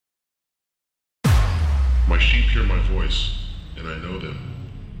My sheep hear my voice, and I know them,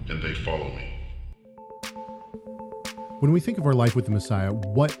 and they follow me. When we think of our life with the Messiah,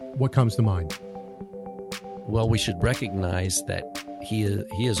 what comes to mind? Well, we should recognize that he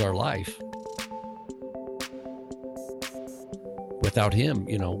is our life. Without him,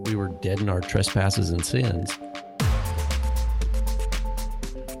 we were dead in our trespasses and sins.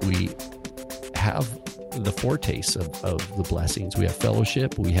 We have the foretaste of the blessings. We have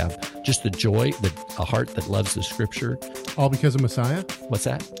fellowship. We have just the joy, a heart that loves the scripture. All because of Messiah? What's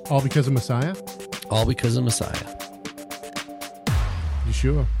that? All because of Messiah? All because of Messiah.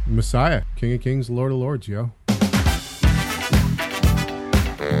 Yeshua, Messiah, King of Kings, Lord of Lords, yo.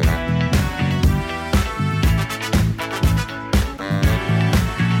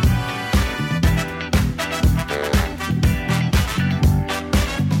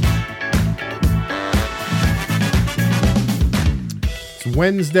 It's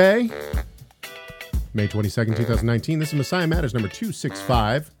Wednesday, May 22nd, 2019. This is Messiah Matters number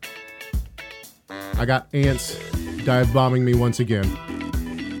 265. I got ants dive bombing me once again.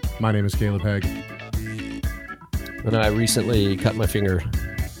 My name is Caleb Hegg. And I recently cut my finger.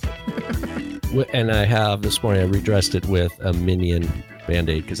 And I have this morning, I redressed it with a Minion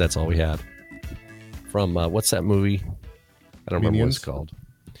Band-Aid because that's all we had. From, what's that movie? I don't remember what it's called.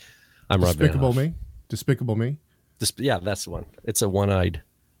 I'm Rob Despicable Me? Despicable Me? Yeah, that's the one. It's a one-eyed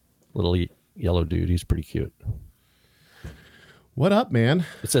little yellow dude. He's pretty cute. What up, man?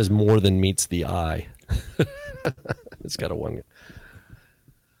 It says more than meets the eye. It's got a one.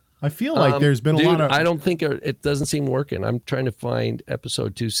 I feel like there's been a lot of... I don't think it doesn't seem working. I'm trying to find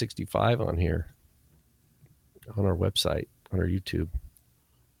episode 265 on here. On our website, on our YouTube.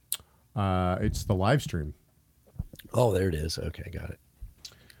 It's the live stream. Oh, there it is. Okay, got it.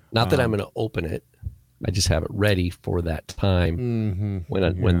 Not that I'm going to open it. I just have it ready for that time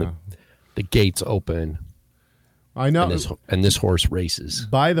when the gates open. I know. And this horse races.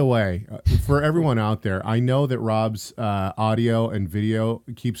 By the way, for everyone out there, I know that Rob's audio and video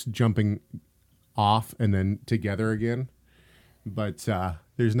keeps jumping off and then together again, but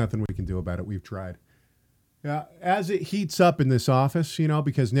there's nothing we can do about it. We've tried. As it heats up in this office,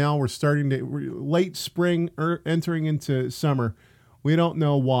 because now we're late spring, entering into summer. We don't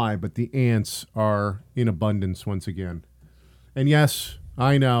know why, but the ants are in abundance once again. And yes,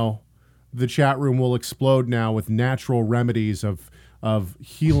 I know the chat room will explode now with natural remedies of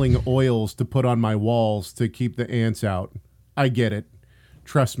healing oils to put on my walls to keep the ants out. I get it.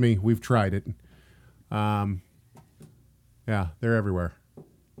 Trust me, we've tried it. Yeah, they're everywhere.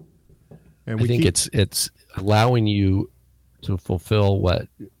 And I think it's allowing you to fulfill what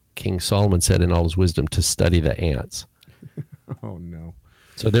King Solomon said in all his wisdom, to study the ants. Oh, no.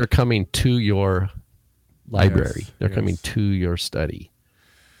 So they're coming to your library. Yes, they're coming to your study.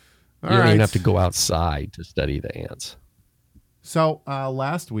 All you don't right. even have to go outside to study the ants. So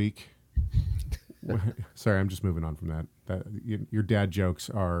last week, sorry, I'm just moving on from that. Your dad jokes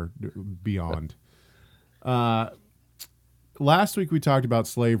are beyond. Last week we talked about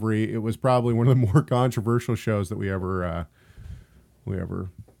slavery. It was probably one of the more controversial shows that we ever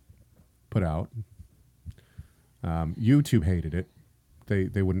put out. YouTube hated it.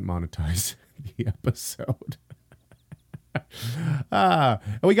 They wouldn't monetize the episode. And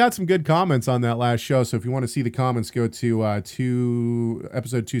we got some good comments on that last show. So if you want to see the comments, go to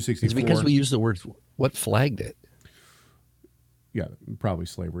episode 264. It's because we used the word. What flagged it? Yeah, probably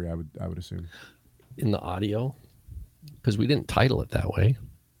slavery. I would assume in the audio, because we didn't title it that way.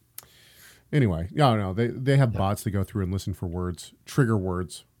 Anyway, no, they have bots that go through and listen for words, trigger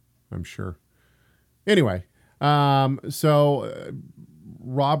words. I'm sure. Anyway, so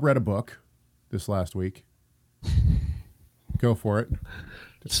Rob read a book this last week. Go for it.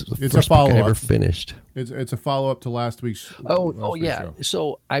 It's a follow-up. book I ever finished. It's a follow-up to last week's. Oh yeah. Show.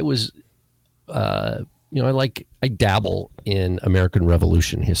 So I was, I dabble in American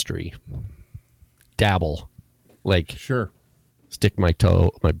Revolution history. Dabble, like Sure. stick my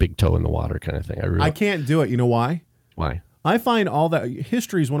big toe in the water kind of thing. I can't do it. You know why? Why? I find all that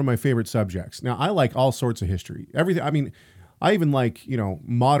history is one of my favorite subjects. Now, I like all sorts of history. Everything. I mean, I even like,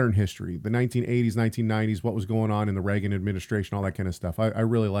 modern history, the 1980s, 1990s, what was going on in the Reagan administration, all that kind of stuff. I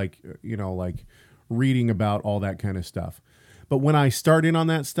really like, like reading about all that kind of stuff. But when I start in on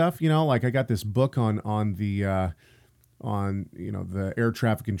that stuff, like I got this book on the air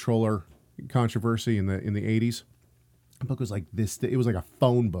traffic controller controversy in the 80s. The book was like this. It was like a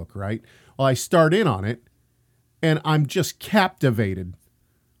phone book, right? Well, I start in on it and I'm just captivated.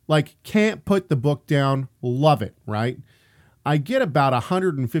 Like, can't put the book down, love it, right? I get about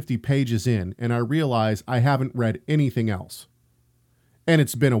 150 pages in, and I realize I haven't read anything else. And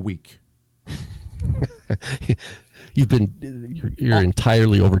it's been a week. you're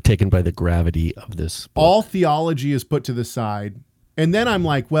entirely overtaken by the gravity of this book. All theology is put to the side. And then I'm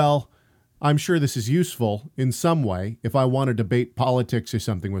like, well, I'm sure this is useful in some way if I want to debate politics or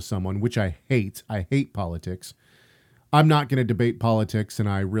something with someone, which I hate. I hate politics. I'm not going to debate politics, and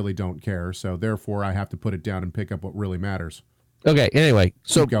I really don't care. So therefore, I have to put it down and pick up what really matters. Okay, anyway,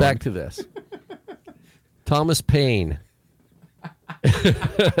 so back to this. Thomas Paine.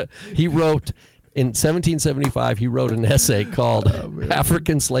 He wrote... In 1775, he wrote an essay called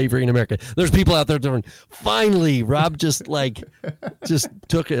African Slavery in America. There's people out there doing, finally, Rob just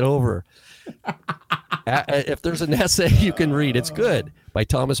took it over. If there's an essay you can read, it's good, by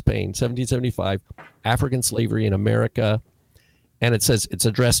Thomas Paine, 1775, African Slavery in America. And it says it's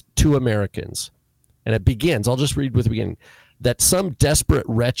addressed to Americans. And it begins, I'll just read with the beginning, that some desperate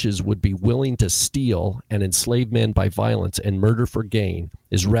wretches would be willing to steal and enslave men by violence and murder for gain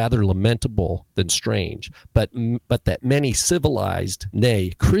is rather lamentable than strange, but that many civilized,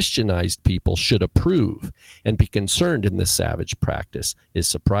 nay, Christianized people should approve and be concerned in this savage practice is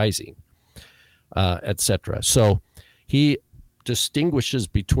surprising, etc. So he distinguishes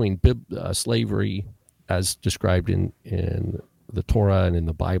between slavery as described in the Torah and in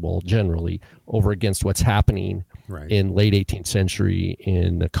the Bible generally over against what's happening in late 18th century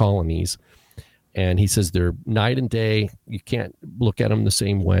in the colonies. And he says they're night and day. You can't look at them the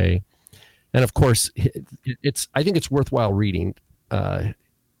same way. And of course, I think it's worthwhile reading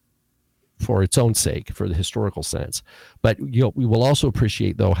for its own sake, for the historical sense. But we will also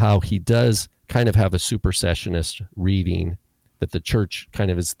appreciate, though, how he does kind of have a supersessionist reading, that the church kind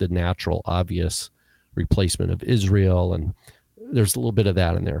of is the natural, obvious replacement of Israel. And there's a little bit of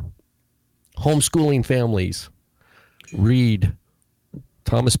that in there. Homeschooling families, read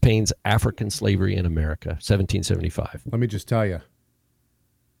Thomas Paine's African Slavery in America, 1775. Let me just tell you,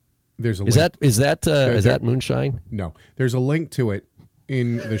 there's a is link. Is that moonshine? No, there's a link to it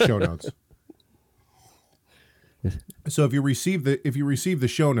in the show notes. So if you receive the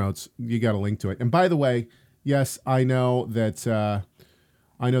show notes, you got a link to it. And by the way, yes, I know that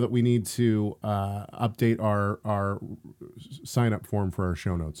we need to update our sign up form for our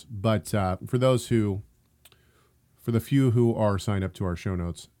show notes. But for the few who are signed up to our show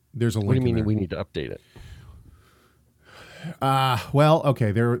notes, there's a link. What do you mean we need to update it? Well,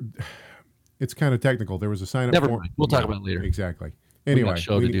 okay, it's kind of technical. There was a sign up. Never form. mind. We'll talk about it later. Exactly. Anyway,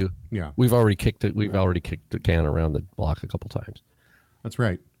 show to do. Yeah, we've already kicked it. We've already kicked the can around the block a couple times. That's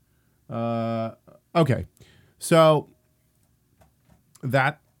right. Okay, so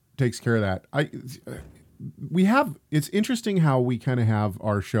that takes care of that. It's interesting how we kind of have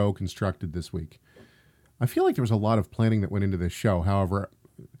our show constructed this week. I feel like there was a lot of planning that went into this show. However,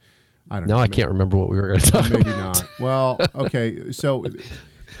 I don't know. I can't remember what we were going to talk about. Maybe not. Well, okay. So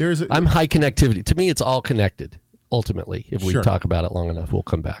I'm high connectivity. To me, it's all connected. Ultimately, if we talk about it long enough, we'll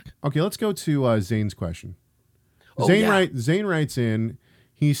come back. Okay, let's go to Zane's question. Zane writes in.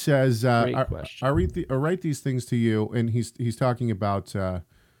 He says, "I write these things to you," and he's talking about.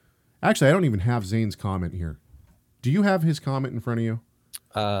 Actually, I don't even have Zane's comment here. Do you have his comment in front of you?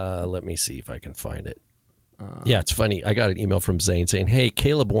 Let me see if I can find it. Yeah, it's funny. I got an email from Zane saying, "Hey,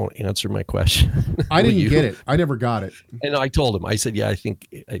 Caleb won't answer my question." I didn't get it. I never got it. And I told him. I said, "Yeah, I think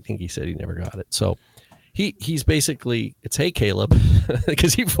he said he never got it." So he's basically, it's, "Hey, Caleb,"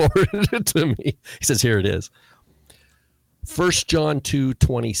 because he forwarded it to me. He says, "Here it is. 1 John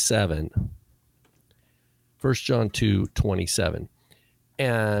 2:27. 1 John 2:27.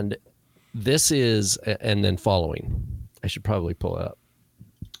 And this is, and then following. I should probably pull it up.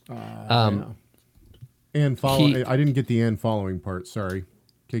 Yeah. And follow. I didn't get the and following part. Sorry.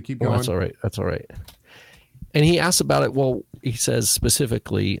 Okay, keep going. That's all right. That's all right. And he asks about it. Well, he says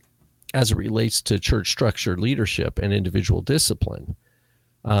specifically as it relates to church structure, leadership, and individual discipline,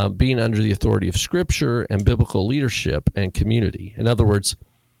 being under the authority of Scripture and biblical leadership and community. In other words,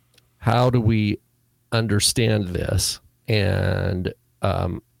 how do we understand this and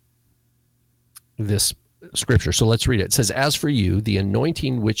this Scripture? So let's read it. It says, "As for you, the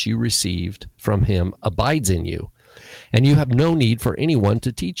anointing which you received from him abides in you, and you have no need for anyone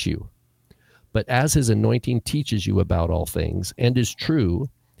to teach you. But as his anointing teaches you about all things, and is true,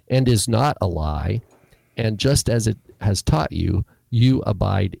 and is not a lie, and just as it has taught you, you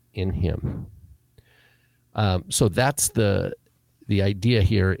abide in him." So that's the idea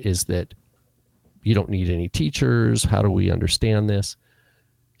here, is that you don't need any teachers. How do we understand this?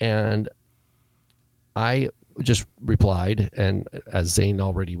 And I just replied, and as Zane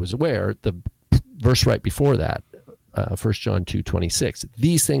already was aware, the verse right before that, 1 John 2:26,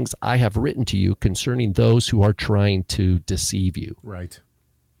 "These things I have written to you concerning those who are trying to deceive you." Right.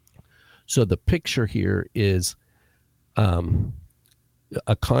 So the picture here is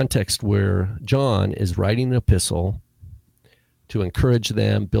a context where John is writing an epistle to encourage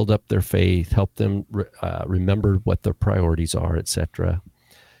them, build up their faith, help them remember what their priorities are, etc.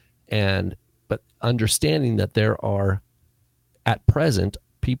 But understanding that there are, at present,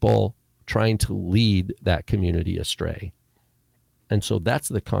 people trying to lead that community astray. And so that's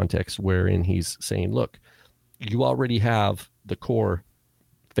the context wherein he's saying, look, you already have the core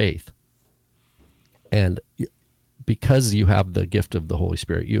faith. And because you have the gift of the Holy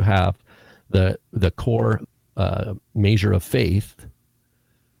Spirit, you have the core measure of faith.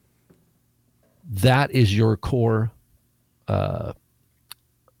 That is your core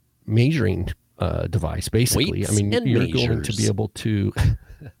measuring device, basically. Weights I mean, and you're going to measures. be able to.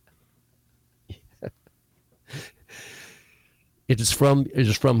 It is from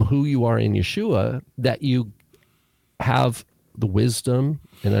who you are in Yeshua that you have the wisdom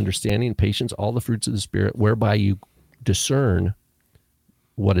and understanding, patience, all the fruits of the Spirit, whereby you discern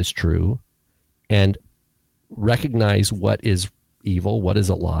what is true and recognize what is evil, what is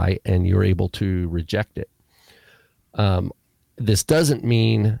a lie, and you're able to reject it. This doesn't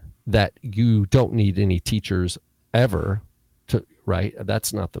mean that you don't need any teachers ever, right?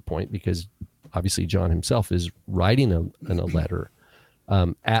 That's not the point, because obviously John himself is writing a letter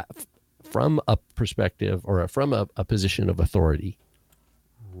from a perspective or from a position of authority.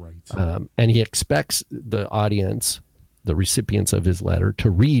 Right. And he expects the audience, the recipients of his letter, to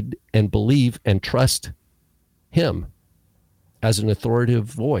read and believe and trust him as an authoritative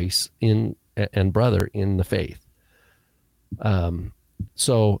voice and brother in the faith.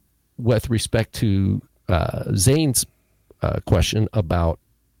 So with respect to Zane's question about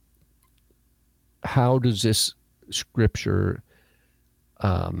how does this scripture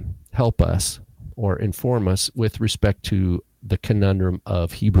help us or inform us with respect to the conundrum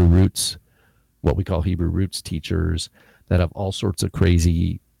of Hebrew roots, what we call Hebrew roots teachers that have all sorts of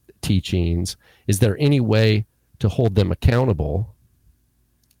crazy teachings. Is there any way to hold them accountable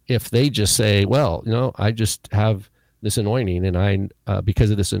if they just say, well, I just have this anointing, and because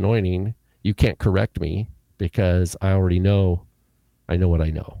of this anointing, you can't correct me because I already know, what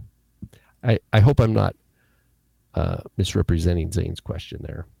I know. I hope I'm not misrepresenting Zane's question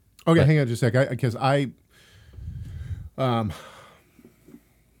there. Okay, hang on just a sec. Because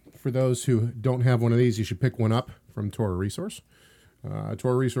for those who don't have one of these, you should pick one up from Torah Resource.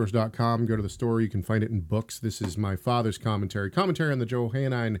 TorahResource.com. Go to the store. You can find it in books. This is my father's commentary on the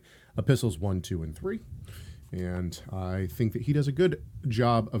Johannine epistles 1, 2, and 3. And I think that he does a good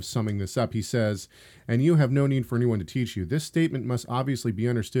job of summing this up. He says, and you have no need for anyone to teach you. This statement must obviously be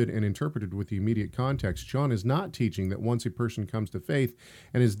understood and interpreted with the immediate context. John is not teaching that once a person comes to faith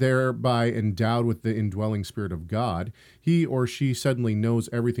and is thereby endowed with the indwelling Spirit of God, he or she suddenly knows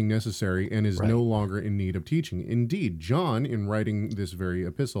everything necessary and is no longer in need of teaching. Indeed, John, in writing this very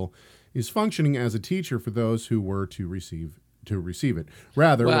epistle, is functioning as a teacher for those who were to receive it.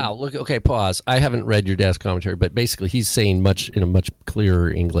 Rather, wow, look, okay, pause. I haven't read your dad's commentary, but basically he's saying in a much clearer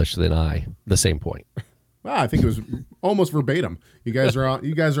English than the same point. Well, I think it was almost verbatim. You guys are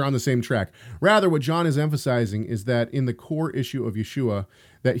on the same track. Rather, what John is emphasizing is that in the core issue of Yeshua,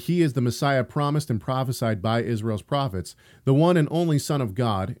 that he is the Messiah promised and prophesied by Israel's prophets, the one and only Son of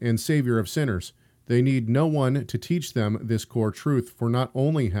God and Savior of sinners. They need no one to teach them this core truth, for not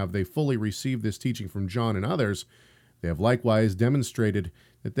only have they fully received this teaching from John and others, they have likewise demonstrated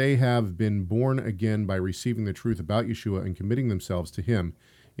that they have been born again by receiving the truth about Yeshua and committing themselves to him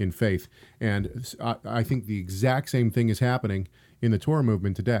in faith. And I think the exact same thing is happening in the Torah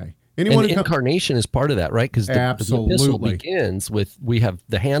movement today. And incarnation is part of that, right? Because the epistle begins with, we have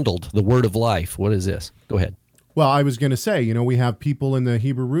the word of life. What is this? Go ahead. Well, I was going to say, we have people in the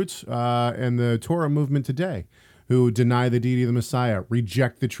Hebrew roots and the Torah movement today who deny the deity of the Messiah,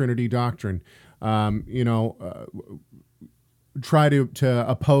 reject the Trinity doctrine, try to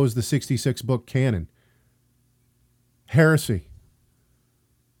oppose the 66-book canon. Heresy.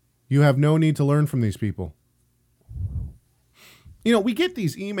 You have no need to learn from these people. We get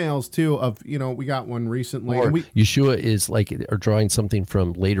these emails, too, of, we got one recently. Or Yeshua is or drawing something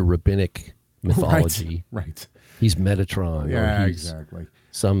from later rabbinic mythology. Right. He's Metatron. Yeah, or he's exactly.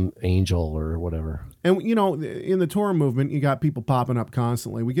 Some angel or whatever. And, in the Torah movement, you got people popping up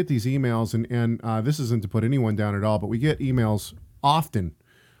constantly. We get these emails, and this isn't to put anyone down at all, but we get emails often.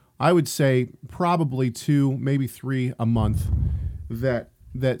 I would say probably 2, maybe 3 a month that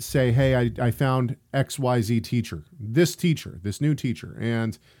say, hey, I found XYZ teacher, this new teacher,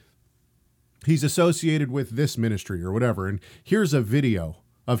 and he's associated with this ministry or whatever, and here's a video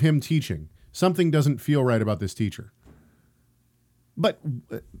of him teaching. Something doesn't feel right about this teacher. But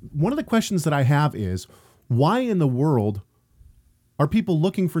one of the questions that I have is, why in the world are people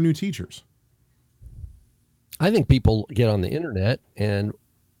looking for new teachers? I think people get on the internet and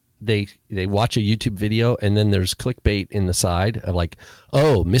they watch a YouTube video, and then there's clickbait in the side of like,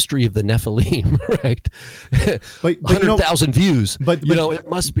 oh, mystery of the Nephilim, right? But 100,000 views. but it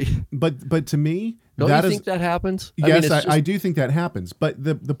must be. But to me, Don't that you is think that happens? yes, it's I do think that happens. But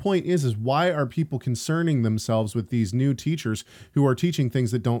the point is why are people concerning themselves with these new teachers who are teaching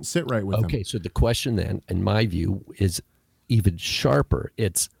things that don't sit right with them? Okay, so the question then, in my view, is even sharper.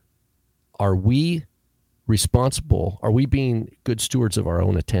 It's, are we responsible? Are we being good stewards of our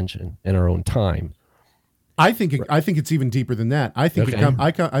own attention and our own time? I think it's even deeper than that. I think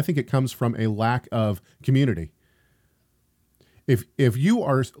I think it comes from a lack of community. If you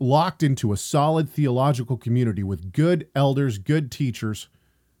are locked into a solid theological community with good elders, good teachers,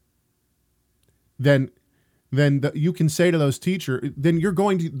 then you can say to those teachers, then you're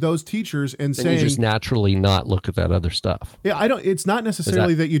going to those teachers and Then saying, you just naturally not look at that other stuff. yeah, it's not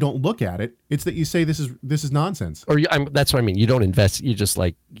necessarily that you don't look at it. It's that you say this is nonsense. Or that's what I mean. You don't invest. You just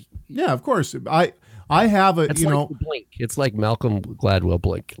like, Yeah, of course. I have a, it's like Blink. It's like Malcolm Gladwell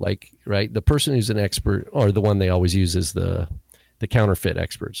Blink. Like, right, the person who's an expert, or the one they always use is the counterfeit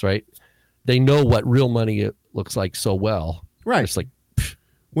experts, right? They know what real money looks like so well. Right. It's like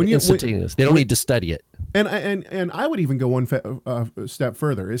when instantaneous. They don't need to study it. And I would even go one step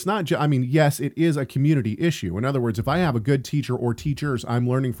further. It's not I mean, yes, it is a community issue. In other words, if I have a good teacher or teachers I'm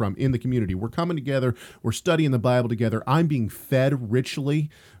learning from in the community, we're coming together, we're studying the Bible together, I'm being fed richly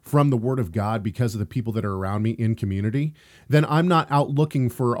from the Word of God because of the people that are around me in community, then I'm not out looking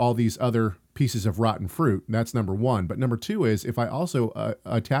for all these other pieces of rotten fruit. That's number one. But number two is if I also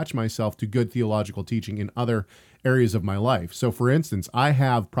attach myself to good theological teaching in other areas of my life. So for instance, I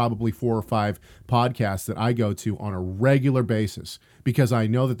have probably 4 or 5 podcasts that I go to on a regular basis because I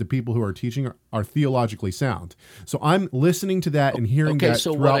know that the people who are teaching are theologically sound. So I'm listening to that and hearing that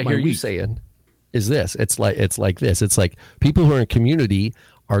so throughout what I hear my you week. saying is this. It's like this. It's like people who are in community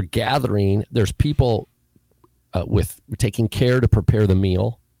are gathering. There's people with taking care to prepare the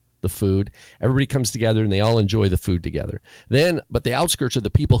meal, the food. Everybody comes together and they all enjoy the food together. But the outskirts are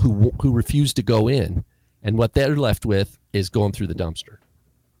the people who refuse to go in, and what they're left with is going through the dumpster.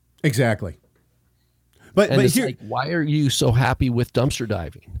 Exactly. But It's here, like, why are you so happy with dumpster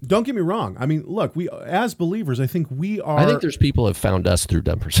diving? don't get me wrong. I mean, look, we as believers, I think we are. I think there's people who have found us through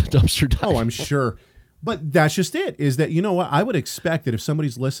dumpster diving. Oh, I'm sure. But that's just it, is that, you know what? I would expect that if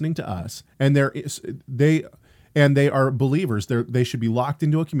somebody's listening to us and they are believers, they should be locked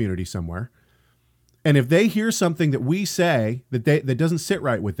into a community somewhere. And if they hear something that we say that doesn't sit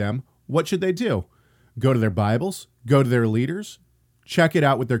right with them, what should they do? Go to their Bibles, go to their leaders, check it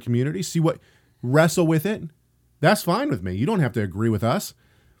out with their community, wrestle with it. That's fine with me. You don't have to agree with us.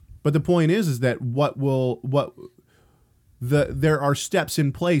 But the point is that there are steps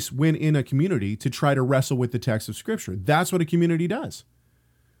in place when in a community to try to wrestle with the text of Scripture. That's what a community does.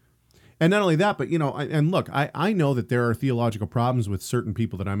 And not only that, but, you know, and look, I know that there are theological problems with certain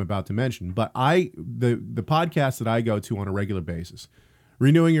people that I'm about to mention, but the podcasts that I go to on a regular basis,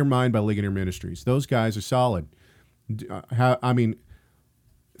 Renewing Your Mind by Ligonier Ministries, those guys are solid. I mean,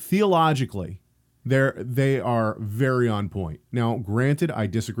 theologically, they are very on point. Now, granted, I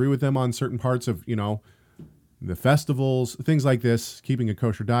disagree with them on certain parts of, you know, the festivals, things like this, keeping a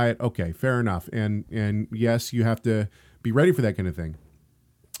kosher diet. Okay, fair enough. And yes, you have to be ready for that kind of thing.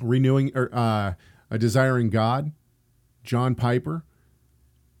 Desiring God, John Piper.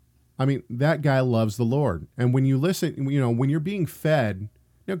 I mean, that guy loves the Lord. And when you listen, you know, when you're being fed,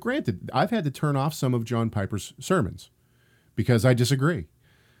 now granted, I've had to turn off some of John Piper's sermons because I disagree.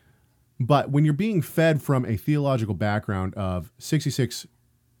 But when you're being fed from a theological background of 66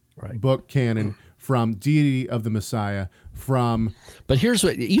 book canon, from deity of the Messiah, But here's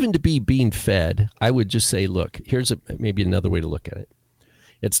what, even to be being fed, I would just say, look, here's maybe another way to look at it.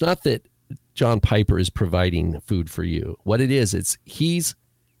 It's not that John Piper is providing food for you. What it is, he's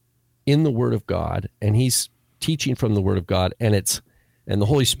in the Word of God and he's teaching from the Word of God, and the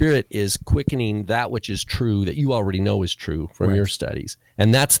Holy Spirit is quickening that which is true that you already know is true from your studies,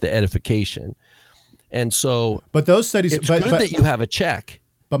 and that's the edification. And so, but those studies, it's good that you have a check.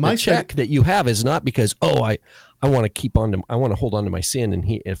 But my check that you have is not because I want to I want to hold on to my sin, and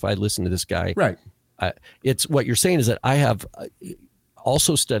if I listen to this guy, right? It's what you're saying is that I have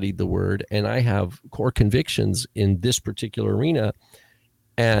also studied the Word, and I have core convictions in this particular arena,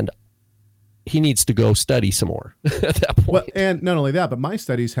 and he needs to go study some more at that point. Well, and not only that, but my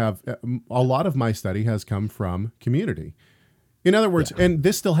studies a lot of my study has come from community. In other words, and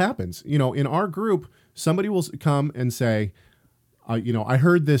this still happens, you know, in our group, somebody will come and say, I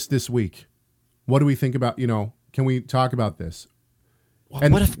heard this week. What do we think about, can we talk about this? Well,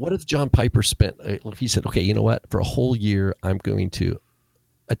 And- what if John Piper spent? If he said, okay, you know what? For a whole year, I'm going to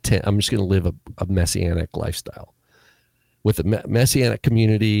attend. I'm just going to live a messianic lifestyle with a messianic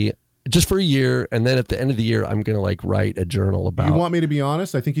community just for a year, and then at the end of the year, I'm going to write a journal about. You want me to be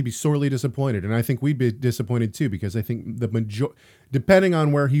honest? I think he'd be sorely disappointed, and I think we'd be disappointed too, because I think depending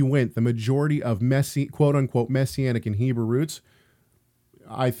on where he went, the majority of quote unquote messianic and Hebrew roots,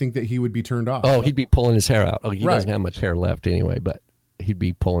 I think that he would be turned off. Oh, he'd be pulling his hair out. Oh, he Right. doesn't have much hair left anyway, but he'd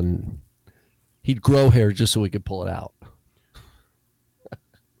be pulling. He'd grow hair just so he could pull it out.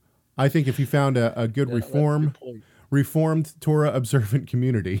 I think if he found a good reformed Torah observant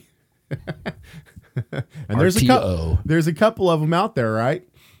community, and there's a couple of them out there, right?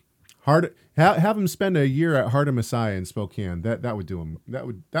 Have him spend a year at Heart of Messiah in Spokane. That would do him.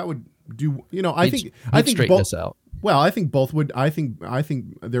 That would do. I think straighten both. this out. Well, I think both would. I think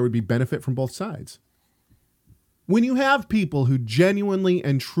there would be benefit from both sides. When you have people who genuinely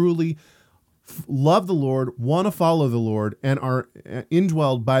and truly love the Lord, want to follow the Lord, and are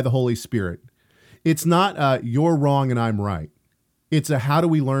indwelled by the Holy Spirit, it's not you're wrong and I'm right. It's a how do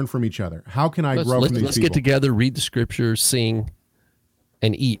we learn from each other? How can I grow from these let's people? get together, read the scriptures, sing,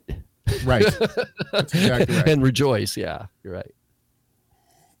 and eat. Right. That's exactly right. And rejoice. Yeah, you're right.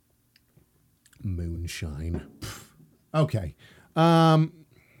 Moonshine. Okay.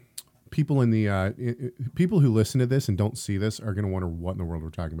 People in the people who listen to this and don't see this are going to wonder what in the world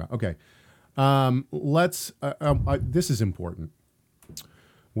we're talking about. Okay. Let's. This is important.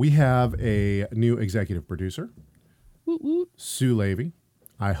 We have a new executive producer, Sue Levy.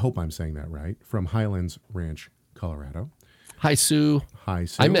 I hope I'm saying that right. From Highlands Ranch, Colorado. Hi, Sue. Hi,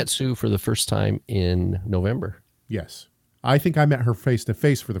 Sue. I met Sue for the first time in November. Yes. I think I met her face to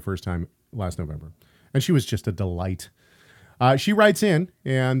face for the first time last November, and she was just a delight. She writes in,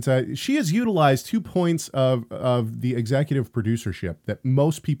 and she has utilized 2 points of the executive producership that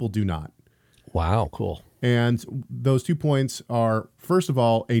most people do not. Wow, cool. And those 2 points are, first of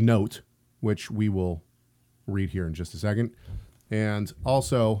all, a note, which we will read here in just a second. And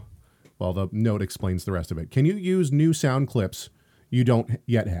also, well, the note explains the rest of it. Can you use new sound clips you don't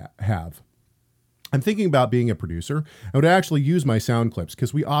yet have? I'm thinking about being a producer. I would actually use my sound clips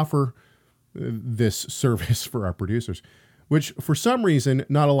because we offer this service for our producers, which for some reason,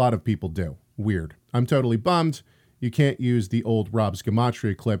 not a lot of people do. Weird. I'm totally bummed. You can't use the old Rob's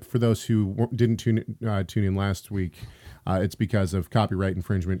Gematria clip. For those who didn't tune in last week, it's because of copyright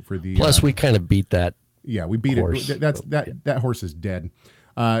infringement for the. Plus, we kind of beat that. Yeah, we beat horse. it. That horse is dead.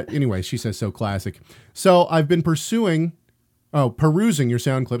 Anyway, she says so classic. So I've been perusing your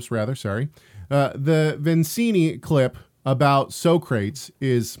sound clips rather. Sorry, the Vincini clip about Socrates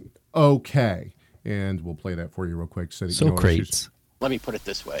is okay, and we'll play that for you real quick. So that you know what Socrates. Let me put it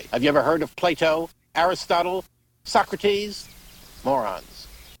this way. Have you ever heard of Plato, Aristotle, Socrates? Morons.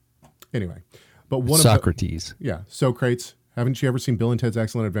 Anyway, but one Socrates. Socrates. Haven't you ever seen Bill and Ted's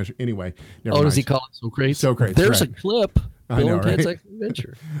Excellent Adventure? Anyway, never mind. Does he call it Socrates? Socrates, There's right. a clip. I Bill know, and Ted's right? Excellent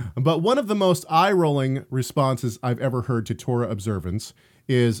Adventure. But one of the most eye-rolling responses I've ever heard to Torah observance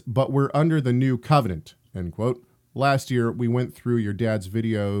is, "But we're under the new covenant," end quote. Last year, we went through your dad's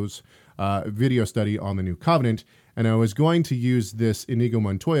video study on the new covenant, and I was going to use this Inigo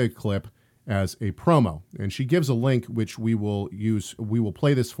Montoya clip as a promo. And she gives a link, which we will use. We will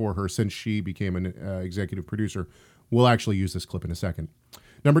play this for her since she became an executive producer. We'll actually use this clip in a second.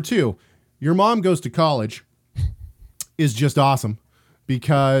 Number 2, your mom goes to college is just awesome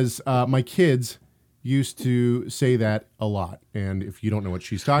because my kids used to say that a lot. And if you don't know what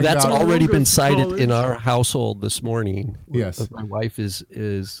she's talking That's about. already been cited in our household this morning. Yes. My wife is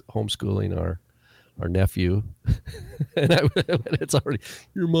homeschooling our nephew. And it's already,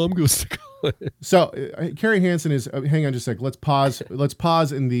 your mom goes to college. So Carrie Hansen is, hang on just a sec. Let's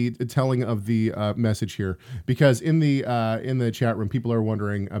pause in the telling of the message here, because in the chat room, people are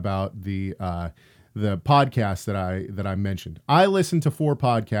wondering about the podcast that I mentioned. I listen to 4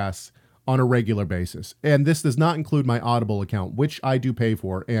 podcasts on a regular basis, and this does not include my Audible account, which I do pay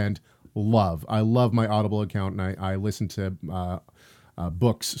for and love. I love my Audible account, and I listen to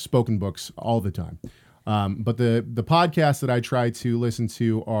spoken books all the time. But the podcasts that I try to listen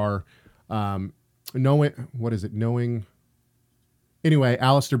to are Alistair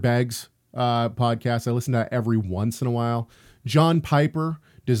Beggs podcast. I listen to that every once in a while. John Piper,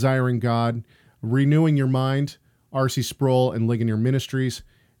 Desiring God, Renewing Your Mind, R.C. Sproul, and Ligonier Ministries.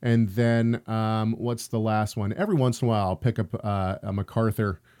 And then what's the last one? Every once in a while, I'll pick up a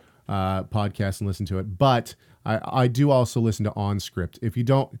MacArthur podcast and listen to it. But I do also listen to OnScript. If you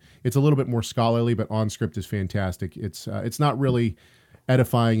don't, it's a little bit more scholarly, but OnScript is fantastic. It's not really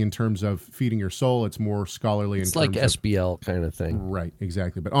edifying in terms of feeding your soul. It's more scholarly. It's like SBL kind of thing. Right,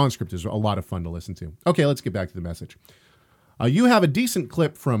 exactly. But OnScript is a lot of fun to listen to. Okay, let's get back to the message. You have a decent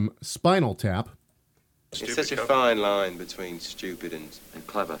clip from Spinal Tap. It's such a fine line between stupid and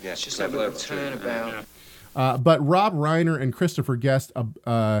clever. Yeah, It's just a little turnabout. But Rob Reiner and Christopher Guest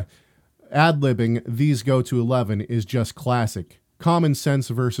ad-libbing "These Go to 11" is just classic. Common sense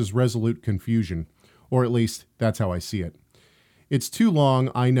versus resolute confusion. Or at least, that's how I see it. It's too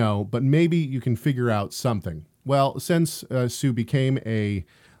long, I know, but maybe you can figure out something. Well, since Sue became a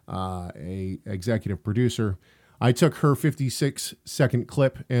executive producer, I took her 56-second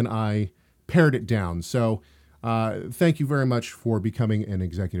clip and I pared it down. So thank you very much for becoming an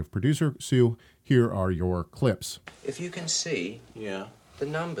executive producer, Sue. Here are your clips. If you can see, yeah. the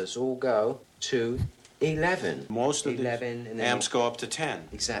numbers all go to 11. Most of 11 the and then amps go up to 10.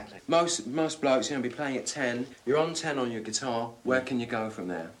 Exactly. Most blokes are going to be playing at 10. You're on 10 on your guitar. Where can you go from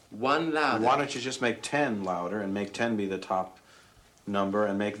there? One louder. Why don't you just make 10 louder and make 10 be the top number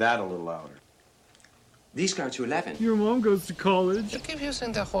and make that a little louder? These go to 11. Your mom goes to college. You keep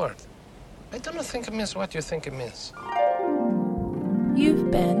using the word. I don't think it means what you think it means.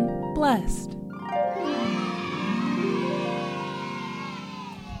 You've been blessed.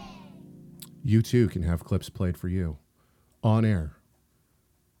 You too can have clips played for you on air.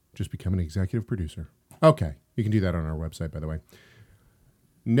 Just become an executive producer. Okay, you can do that on our website, by the way.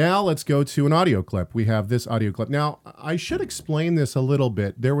 Now let's go to an audio clip. We have this audio clip. Now, I should explain this a little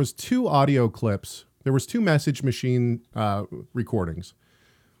bit. There was two audio clips. There was two Message Machine recordings.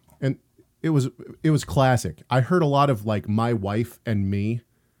 And it was classic. I heard a lot of like my wife and me,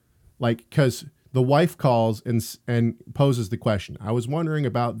 like, because the wife calls and poses the question. I was wondering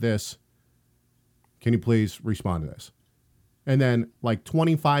about this. Can you please respond to this? And then like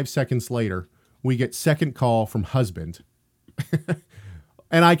 25 seconds later, we get second call from husband.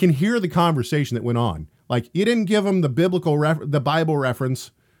 And I can hear the conversation that went on. Like, you didn't give him the the Bible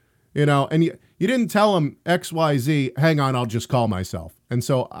reference, you know, and you didn't tell him XYZ, hang on, I'll just call myself. And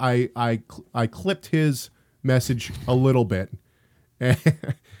so I clipped his message a little bit.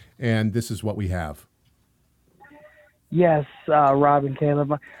 And this is what we have. Yes, Rob and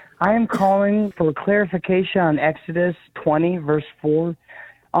Caleb. I am calling for clarification on Exodus 20, verse 4,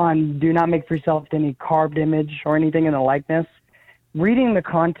 on do not make for yourself any carved image or anything in the likeness. Reading the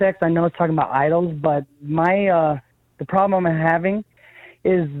context, I know it's talking about idols, but the problem I'm having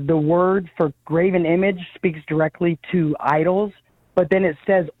is the word for graven image speaks directly to idols, but then it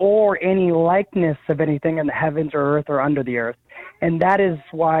says, or any likeness of anything in the heavens or earth or under the earth. And that is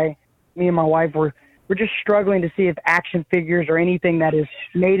why me and my wife we're just struggling to see if action figures or anything that is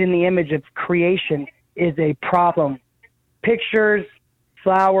made in the image of creation is a problem. Pictures,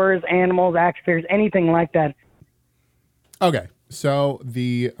 flowers, animals, action figures, anything like that. Okay, so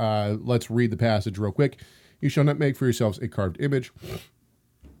let's read the passage real quick. You shall not make for yourselves a carved image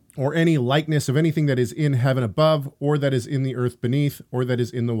or any likeness of anything that is in heaven above, or that is in the earth beneath, or that is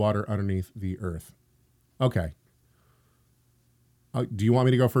in the water underneath the earth. Okay. Do you want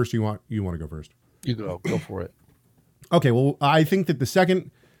me to go first? Or you want to go first? You go for it. Okay, well, I think that the second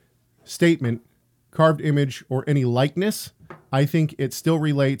statement, carved image or any likeness, I think it still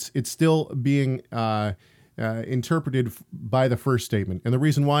relates. It's still being interpreted by the first statement. And the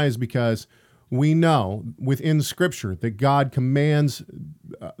reason why is because we know within Scripture that God commands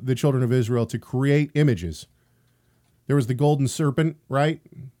the children of Israel to create images. There was the golden serpent, right?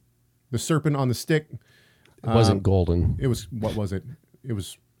 The serpent on the stick. It wasn't golden. It was, what was it? It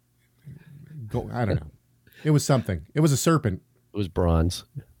was, I don't know. It was something. It was a serpent. It was bronze.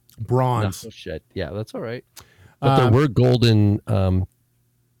 Bronze. No, shit. Yeah, that's all right. But there were golden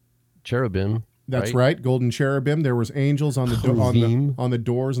cherubim. That's right. Golden cherubim. There was angels on the on the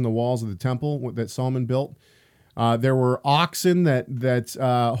doors and the walls of the temple that Solomon built. There were oxen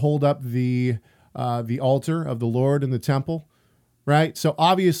that hold up the altar of the Lord in the temple. Right. So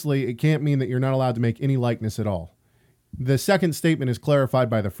obviously, it can't mean that you're not allowed to make any likeness at all. The second statement is clarified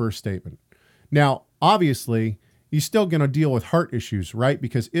by the first statement. Now, obviously, you're still going to deal with heart issues, right?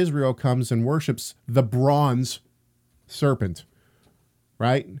 Because Israel comes and worships the bronze serpent,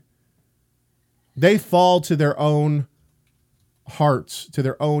 right? They fall to their own hearts, to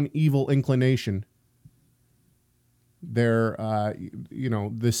their own evil inclination, their,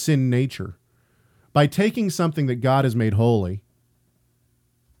 the sin nature. By taking something that God has made holy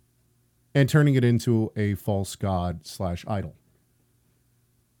and turning it into a false god / idol.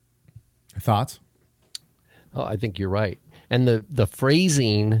 Thoughts? Oh, I think you're right. And the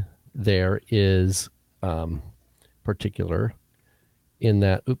phrasing there is particular in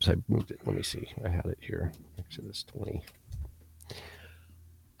that. Oops, I moved it. Let me see. I had it here. Exodus 20.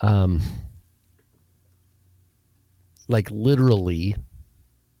 Like literally,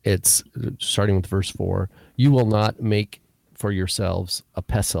 it's starting with verse 4. You will not make for yourselves a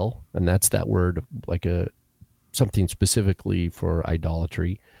pesel, and that's that word, like something specifically for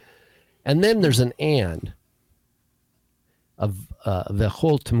idolatry. And then there's an and of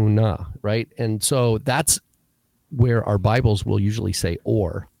v'chol temunah, right? And so that's where our Bibles will usually say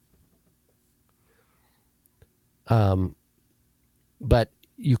or. But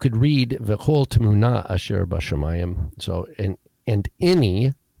you could read v'chol temunah asher b'shamayim. So and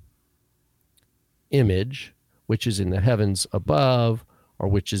any image which is in the heavens above, or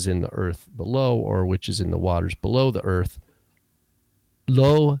which is in the earth below, or which is in the waters below the earth,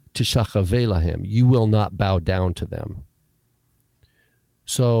 lo tishachave lahem, you will not bow down to them.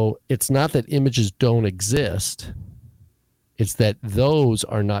 So it's not that images don't exist, it's that those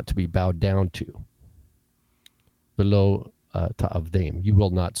are not to be bowed down to. Below ta'avdem, you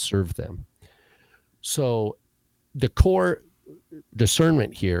will not serve them. So the core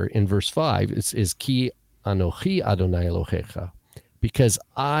discernment here in verse 5 is ki anochi Adonai Elohecha, because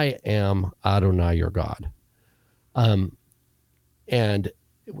I am Adonai your God. And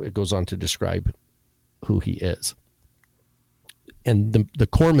it goes on to describe who he is. And the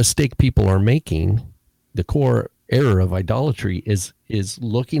core mistake people are making, the core error of idolatry is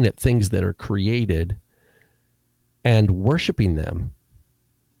looking at things that are created and worshiping them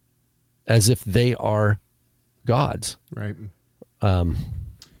as if they are gods. Right.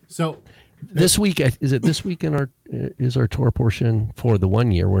 So this week, is it this week in our Torah portion for the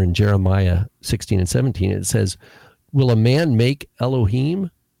 1 year? We're in Jeremiah 16 and 17. It says, will a man make Elohim?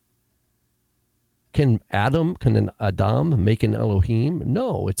 Can an Adam make an Elohim?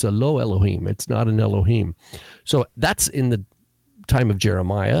 No, it's a lo Elohim. It's not an Elohim. So that's in the time of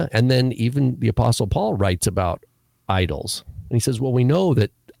Jeremiah. And then even the Apostle Paul writes about idols. And he says, well, we know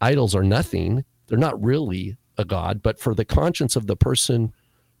that idols are nothing. They're not really a god, but for the conscience of the person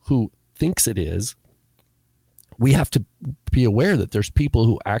who thinks it is, we have to be aware that there's people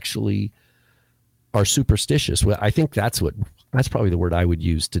who actually are superstitious. Well, I think that's probably the word I would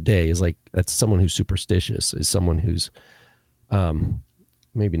use today, is like, that's someone who's superstitious, is someone who's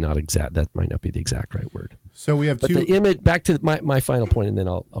maybe not exact. That might not be the exact right word. So we have but the image, back to my final point, and then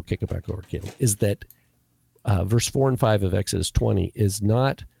I'll kick it back over to Caleb, is that verse 4 and 5 of Exodus 20 is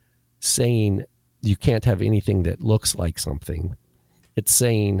not saying you can't have anything that looks like something. It's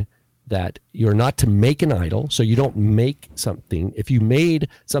saying that you're not to make an idol, so you don't make something. If you made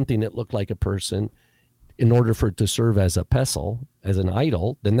something that looked like a person in order for it to serve as a pesel, as an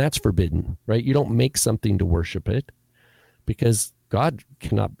idol, then that's forbidden, right? You don't make something to worship it, because God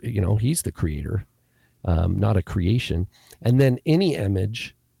cannot, he's the creator, not a creation. And then any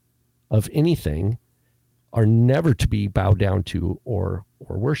image of anything are never to be bowed down to or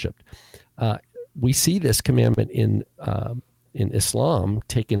worshipped. We see this commandment in Islam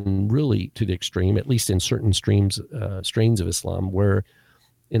taken really to the extreme, at least in certain strains of Islam, where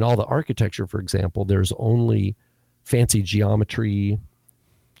in all the architecture, for example, there's only fancy geometric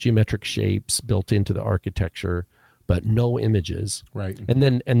shapes built into the architecture, but no images. Right. And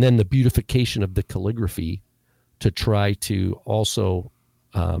then the beautification of the calligraphy to try to also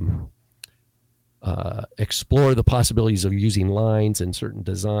explore the possibilities of using lines and certain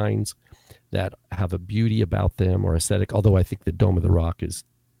designs that have a beauty about them or aesthetic, although I think the Dome of the Rock is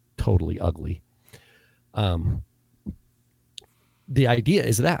totally ugly. The idea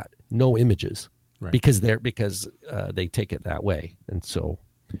is that no images, right, because they take it that way. And so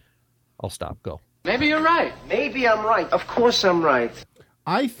I'll stop. Go. Maybe you're right. Maybe I'm right. Of course I'm right.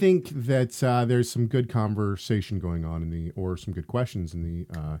 I think that there's some good conversation going on or some good questions in the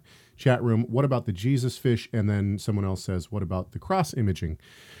chat room. What about the Jesus fish? And then someone else says, what about the cross imaging?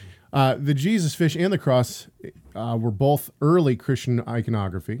 The Jesus fish and the cross were both early Christian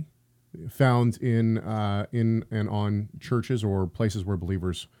iconography found in and on churches or places where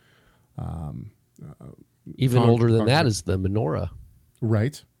believers. Even older than that is the menorah.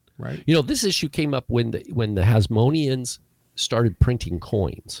 Right. This issue came up when the Hasmoneans started printing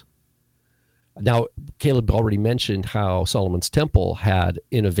coins. Now, Caleb already mentioned how Solomon's temple had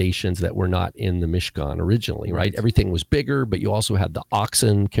innovations that were not in the Mishkan originally, right? Everything was bigger, but you also had the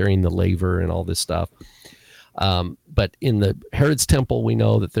oxen carrying the laver and all this stuff. But in the Herod's temple, we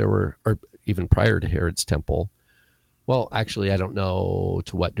know that there were, or even prior to Herod's temple, well, actually, I don't know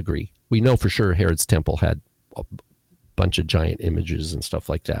to what degree. We know for sure Herod's temple had a bunch of giant images and stuff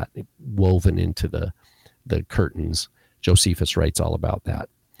like that woven into the curtains. Josephus writes all about that.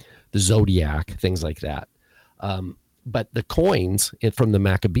 the zodiac, things like that. But the coins from the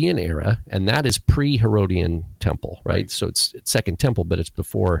Maccabean era, and that is pre-Herodian temple, right? So it's Second Temple, but it's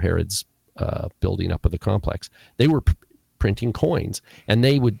before Herod's building up of the complex. They were printing coins, and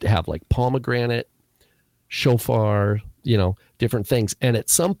they would have like pomegranate, shofar, different things. And at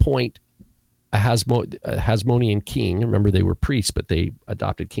some point, a Hasmonean king, remember they were priests, but they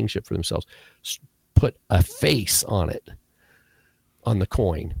adopted kingship for themselves, put a face on it, on the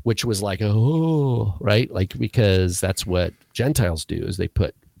coin, which was like, oh, right? Like, because that's what Gentiles do, is they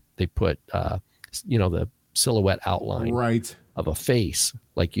put the silhouette outline right of a face.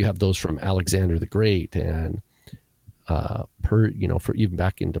 Like you have those from Alexander the Great and for even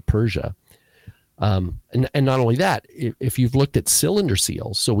back into Persia. And not only that, if you've looked at cylinder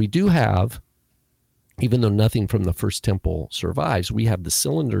seals, so we do have, even though nothing from the first temple survives, we have the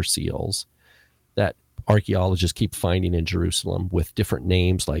cylinder seals that archaeologists keep finding in Jerusalem with different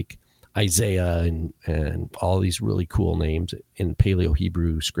names like Isaiah and all these really cool names in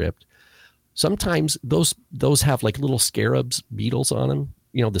Paleo-Hebrew script. Sometimes those have like little scarabs, beetles on them,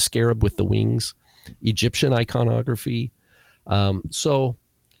 the scarab with the wings, Egyptian iconography. So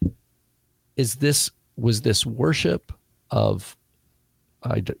was this worship of,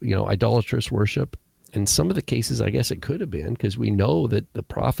 idolatrous worship? In some of the cases, I guess it could have been, because we know that the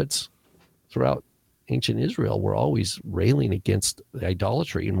prophets throughout ancient Israel were always railing against the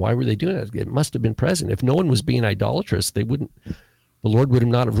idolatry. And why were they doing it? It must have been present. If no one was being idolatrous, the Lord would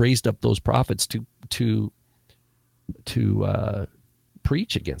not have raised up those prophets to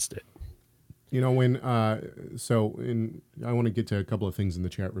preach against it. I want to get to a couple of things in the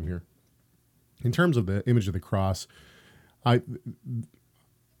chat room here. In terms of the image of the cross, I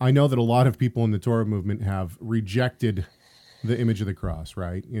know that a lot of people in the Torah movement have rejected the image of the cross,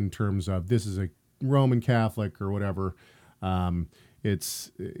 right? In terms of, this is a Roman Catholic or whatever.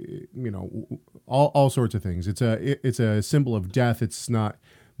 It's all sorts of things. It's a symbol of death. It's not,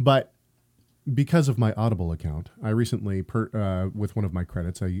 but because of my Audible account, I recently with one of my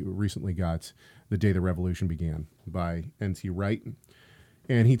credits, I recently got The Day the Revolution Began by N.T. Wright,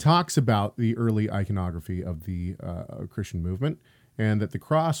 and he talks about the early iconography of the Christian movement, and that the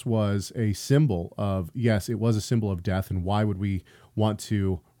cross was a symbol of, yes, it was a symbol of death, and why would we want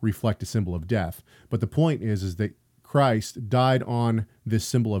to reflect a symbol of death? But the point is that Christ died on this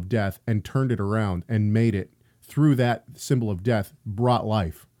symbol of death and turned it around and made it, through that symbol of death, brought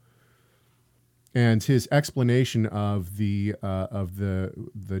life. And his explanation of the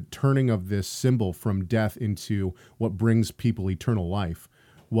turning of this symbol from death into what brings people eternal life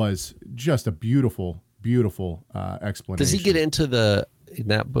was just a beautiful, beautiful explanation. Does he get into in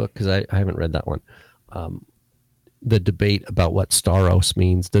that book, because I haven't read that one, the debate about what staros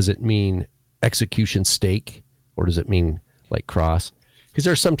means? Does it mean execution stake, or does it mean like cross? Because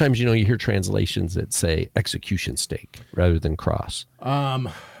there's sometimes, you hear translations that say execution stake rather than cross. And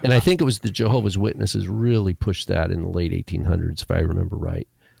I think it was the Jehovah's Witnesses really pushed that in the late 1800s, if I remember right,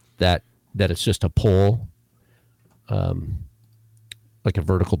 that it's just a pole, like a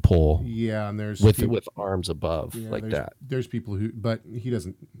vertical pole. Yeah, and there's with arms above, like that. There's people but he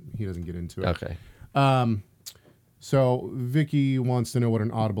doesn't get into it. Okay. So Vicky wants to know what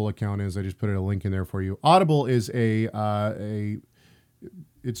an Audible account is. I just put a link in there for you. Audible is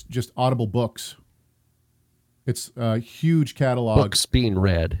it's just Audible books. It's a huge catalog. Books being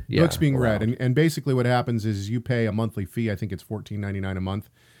read. Yeah, books being read. And basically what happens is you pay a monthly fee. I think it's $14.99 a month.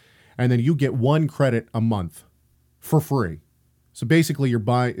 And then you get 1 credit a month for free. So basically you're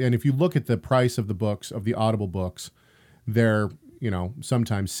buying, and if you look at the price of the books, of the Audible books, they're,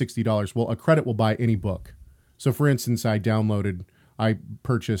 sometimes $60. Well, a credit will buy any book. So for instance, I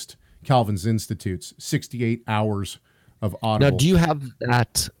purchased Calvin's Institutes, 68 hours of Audible. Now, do you have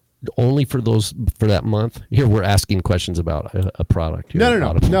that only for that month? Here we're asking questions about a product.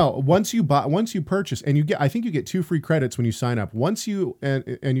 No. Once you purchase, and I think you get 2 free credits when you sign up. Once you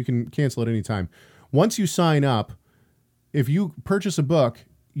and you can cancel at any time. Once you sign up, if you purchase a book,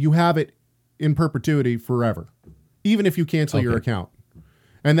 you have it in perpetuity forever, even if you cancel your account.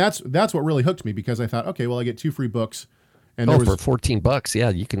 And that's what really hooked me, because I thought, okay, well, I get 2 free books. And for $14, yeah,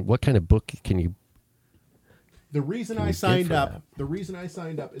 you can. What kind of book can you? The reason I signed up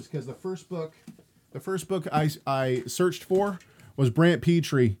is because the first book I searched for was Brant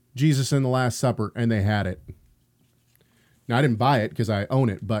Petrie, Jesus and the Last Supper, and they had it. Now I didn't buy it because I own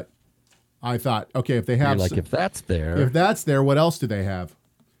it, but I thought, okay, if they have, if that's there, what else do they have?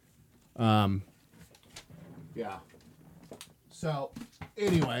 Yeah. So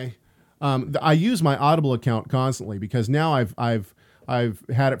anyway, I use my Audible account constantly, because now I've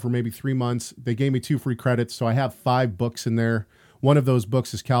had it for maybe 3 months. They gave me 2 free credits, so I have 5 books in there. One of those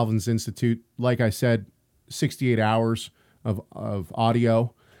books is Calvin's Institute. Like I said, 68 hours of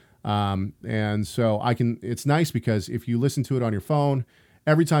audio. And so it's nice because if you listen to it on your phone,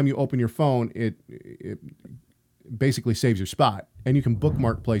 every time you open your phone, it basically saves your spot, and you can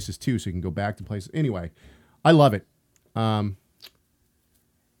bookmark places too. So you can go back to places. Anyway, I love it.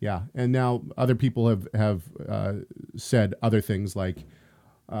 Yeah. And now other people have said other things like,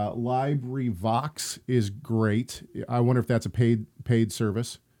 Library Vox is great. I wonder if that's a paid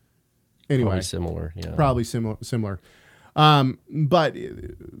service. Anyway, Probably similar. Yeah. Probably similar. But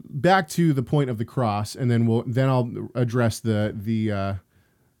back to the point of the cross, and then I'll address the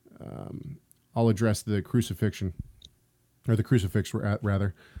crucifixion, or the crucifix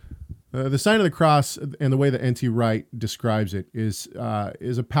rather. The sign of the cross and the way that N.T. Wright describes it is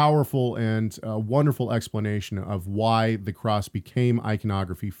a powerful and wonderful explanation of why the cross became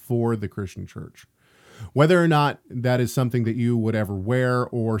iconography for the Christian church. Whether or not that is something that you would ever wear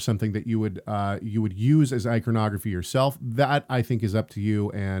or something that you would use as iconography yourself, that I think is up to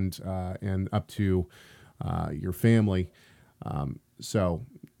you and up to your family. So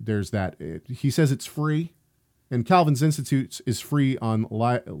there's that. He says it's free, and Calvin's Institute is free on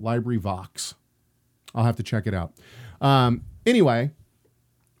Library Vox. I'll have to check it out. Anyway,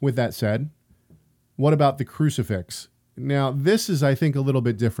 with that said, what about the crucifix? Now, this is, I think, a little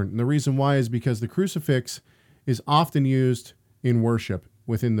bit different. And the reason why is because the crucifix is often used in worship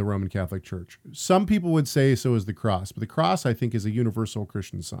within the Roman Catholic Church. Some people would say so is the cross, but the cross, I think, is a universal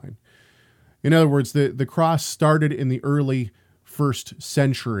Christian sign. In other words, the cross started in the early 1st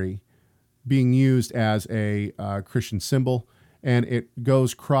century being used as a Christian symbol, and it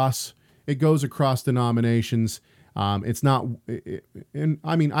goes across denominations. It's not, and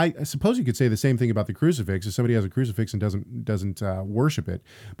I mean, I suppose you could say the same thing about the crucifix. If somebody has a crucifix and doesn't worship it,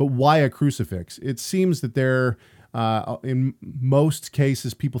 but why a crucifix? It seems that in most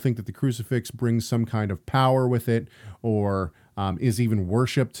cases, people think that the crucifix brings some kind of power with it, or is even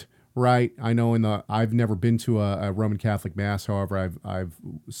worshipped. Right? I know I've never been to a Roman Catholic Mass. However, I've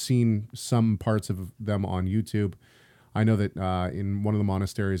seen some parts of them on YouTube. I know that in one of the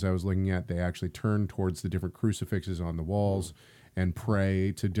monasteries I was looking at, they actually turn towards the different crucifixes on the walls and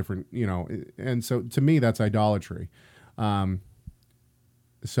pray to different, and so to me, that's idolatry.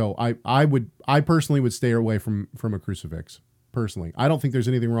 So I personally would stay away from a crucifix. Personally, I don't think there's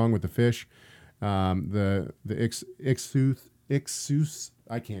anything wrong with the fish. The ixus,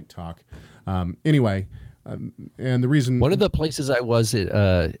 I can't talk. Anyway, and the reason one of the places I was at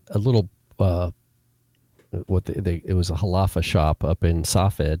a little. It was a halafa shop up in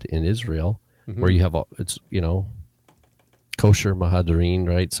Safed in Israel, where you have it's kosher mahadarin,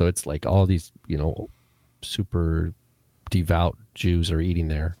 right? So it's like all these super devout Jews are eating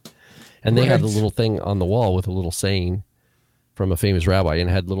there, and they had a little thing on the wall with a little saying from a famous rabbi, and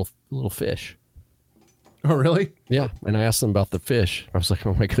it had little fish. Oh, really? Yeah, and I asked them about the fish. I was like,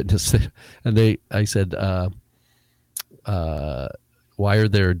 oh my goodness, and I said, why are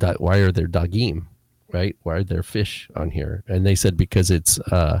there dagim? Right? Why are there fish on here? And they said because it's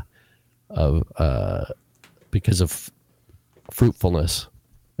because of fruitfulness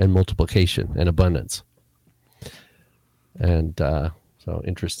and multiplication and abundance. And so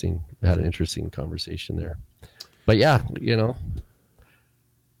interesting. We had an interesting conversation there. But yeah,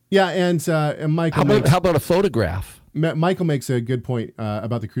 Yeah, and Michael. How about a photograph? Michael makes a good point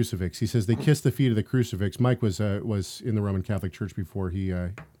about the crucifix. He says they kiss the feet of the crucifix. Mike was in the Roman Catholic Church before he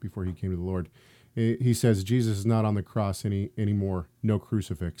came to the Lord. He says Jesus is not on the cross anymore. No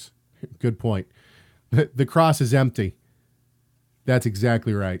crucifix. Good point. The cross is empty. That's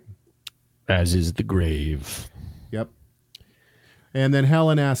exactly right. As is the grave. Yep. And then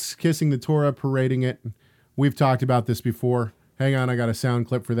Helen asks, kissing the Torah, parading it. We've talked about this before. Hang on, I got a sound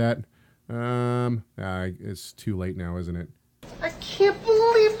clip for that. It's too late now, isn't it? I can't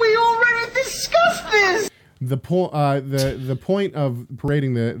believe we already discussed this! The point of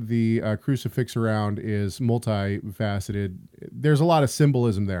parading the crucifix around is multifaceted. There's a lot of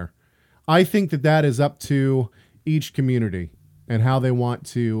symbolism there. I think that is up to each community and how they want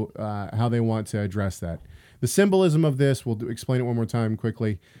to address that. The symbolism of this, we'll explain it one more time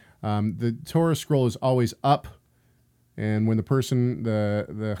quickly. The Torah scroll is always up, and when the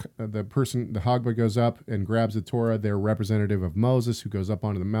Hagbah goes up and grabs the Torah, they're representative of Moses, who goes up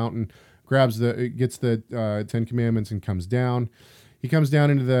onto the mountain, gets the 10 Commandments and comes down. He comes down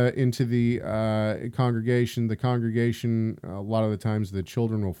into the congregation. The congregation, a lot of the times, the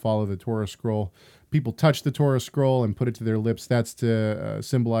children will follow the Torah scroll. People touch the Torah scroll and put it to their lips. That's to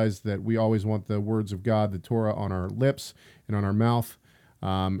symbolize that we always want the words of God, the Torah, on our lips and on our mouth.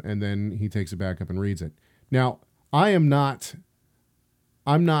 And then he takes it back up and reads it. Now, I am not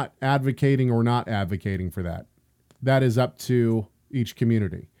I'm not advocating or not advocating for that. That is up to each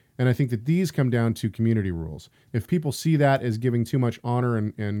community. And I think that these come down to community rules. If people see that as giving too much honor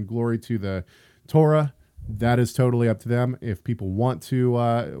and glory to the Torah, that is totally up to them. If people want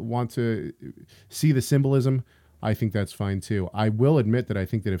to see the symbolism, I think that's fine too. I will admit that I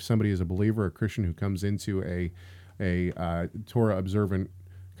think that if somebody is a believer, a Christian who comes into a Torah observant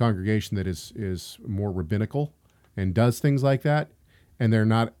congregation that is more rabbinical and does things like that, and they're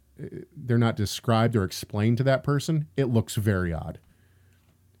not described or explained to that person, it looks very odd.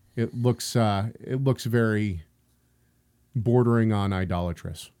 It looks very bordering on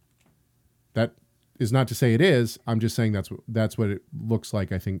idolatrous. That is not to say it is. I'm just saying that's what it looks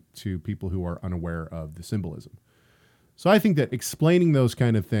like, I think, to people who are unaware of the symbolism. So I think that explaining those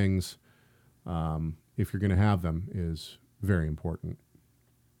kind of things, if you're going to have them, is very important.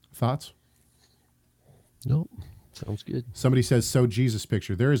 Thoughts? Nope. Sounds good. Somebody says, "So Jesus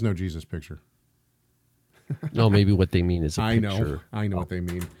picture." There is no Jesus picture. No, maybe what they mean is a I picture. know what they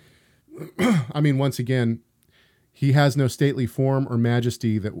mean. I mean, once again, he has no stately form or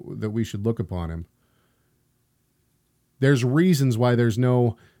majesty that we should look upon him. There's reasons why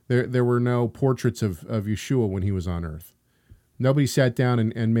there were no portraits of Yeshua when he was on earth. Nobody sat down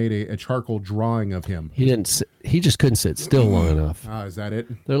and made a charcoal drawing of him. He didn't. He just couldn't sit still long enough. Ah, is that it?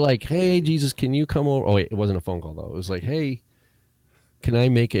 They're like, "Hey, Jesus, can you come over?" Oh, wait, it wasn't a phone call though. It was like, "Hey, can I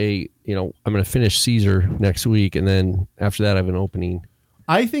make I'm going to finish Caesar next week, and then after that, I have an opening."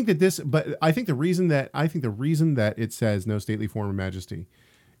 I think that the reason that it says no stately form or majesty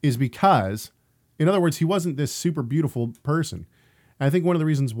is because, in other words, he wasn't this super beautiful person. And I think one of the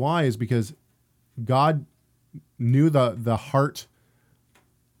reasons why is because God knew the heart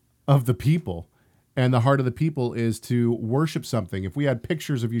of the people, and the heart of the people is to worship something. If we had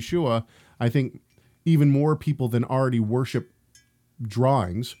pictures of Yeshua, I think even more people than already worship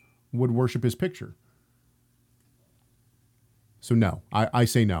drawings would worship his picture. So no, I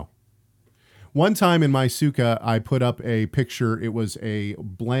say no. One time in my sukkah, I put up a picture. It was a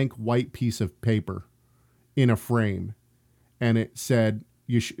blank white piece of paper in a frame, and it said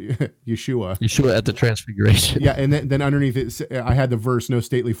Yeshua. Yeshua at the Transfiguration. Yeah, and then underneath it, I had the verse, "No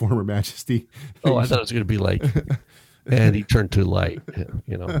stately form or majesty." Oh, I thought it was going to be like, and he turned to light,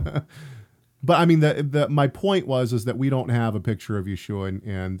 But I mean, my point was that we don't have a picture of Yeshua,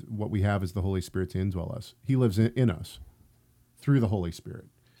 and what we have is the Holy Spirit to indwell us. He lives in us through the Holy Spirit.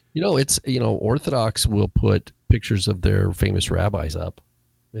 It's Orthodox will put pictures of their famous rabbis up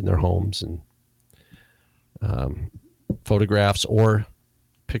in their homes, and photographs or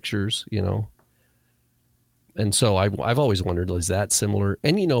pictures, And so I've always wondered, is that similar?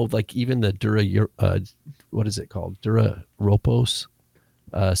 And like even the what is it called? Dura Ropos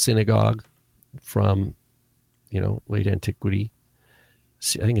synagogue from late antiquity.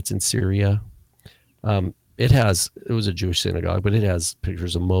 I think it's in Syria. It was a Jewish synagogue, but it has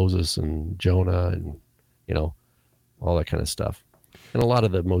pictures of Moses and Jonah and all that kind of stuff. And a lot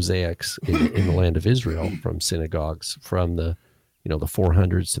of the mosaics in the land of Israel from synagogues from the the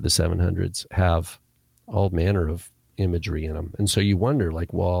 400s to the 700s have all manner of imagery in them. And so you wonder,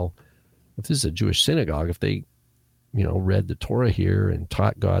 like, well, if this is a Jewish synagogue, if they read the Torah here and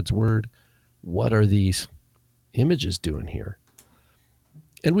taught God's word, what are these images doing here?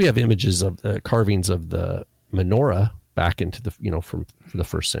 And we have images of the carvings of the menorah back into the from the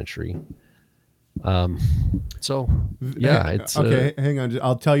first century. So yeah, it's okay. Hang on,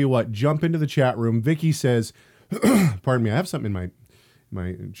 I'll tell you what. Jump into the chat room. Vicky says, "Pardon me, I have something in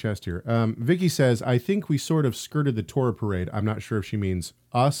my chest here." Vicky says, "I think we sort of skirted the Torah parade. I'm not sure if she means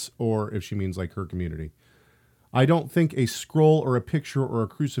us or if she means like her community. I don't think a scroll or a picture or a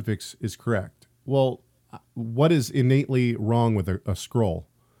crucifix is correct." Well, what is innately wrong with a scroll?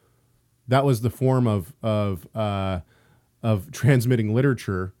 That was the form of transmitting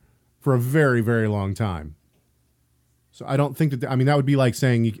literature for a very, very long time. So I don't think that would be like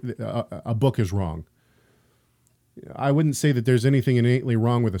saying a book is wrong. I wouldn't say that there's anything innately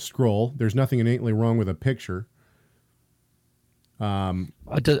wrong with a scroll. There's nothing innately wrong with a picture.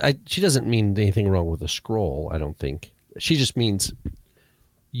 She doesn't mean anything wrong with a scroll, I don't think. She just means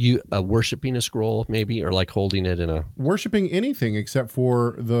you worshiping a scroll, maybe, or like holding it in a... Worshiping anything except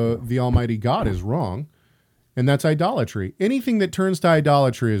for the Almighty God is wrong, and that's idolatry. Anything that turns to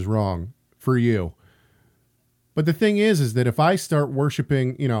idolatry is wrong for you. But the thing is that if I start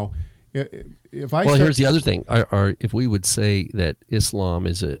worshiping, here's the other thing. If we would say that Islam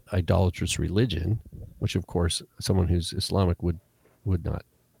is an idolatrous religion, which of course someone who's Islamic would not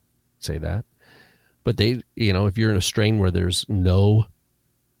say that, but they, if you're in a strain where there's no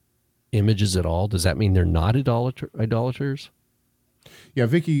images at all, does that mean they're not idolaters? Yeah,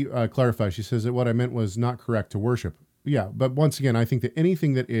 Vicky clarifies. She says that what I meant was not correct to worship. Yeah, but once again, I think that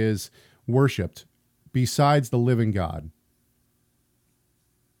anything that is worshipped besides the living God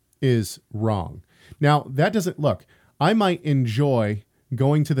is wrong. Now, that doesn't look. I might enjoy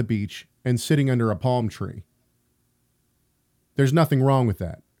going to the beach and sitting under a palm tree. There's nothing wrong with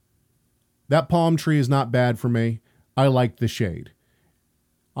that. That palm tree is not bad for me. I like the shade.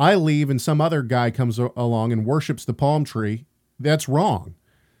 I leave and some other guy comes along and worships the palm tree. That's wrong.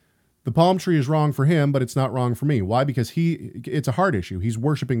 The palm tree is wrong for him, but it's not wrong for me. Why? Because it's a heart issue. He's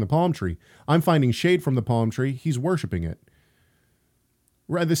worshiping the palm tree. I'm finding shade from the palm tree. He's worshiping it.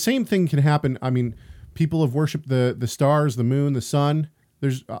 Right. The same thing can happen. I mean, people have worshipped the stars, the moon, the sun.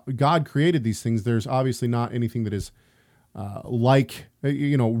 There's God created these things. There's obviously not anything that is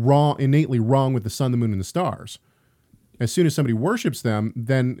wrong, innately wrong with the sun, the moon, and the stars. As soon as somebody worships them,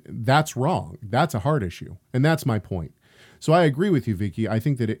 then that's wrong. That's a heart issue. And that's my point. So I agree with you, Vicky. I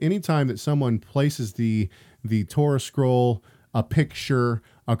think that at any time that someone places the Torah scroll, a picture,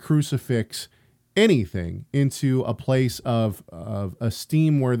 a crucifix, anything into a place of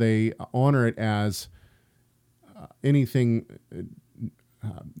esteem where they honor it as anything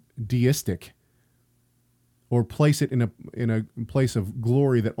deistic, or place it in a place of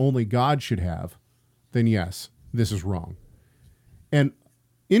glory that only God should have, then yes, this is wrong. And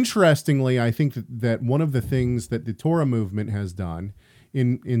interestingly, I think that one of the things that the Torah movement has done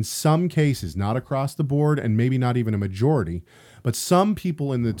in some cases, not across the board and maybe not even a majority, but some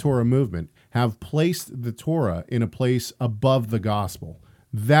people in the Torah movement have placed the Torah in a place above the gospel.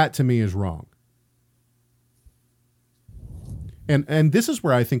 That to me is wrong. And this is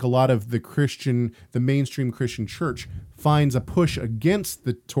where I think a lot of the mainstream Christian church finds a push against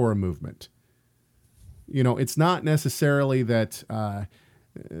the Torah movement. You know, it's not necessarily that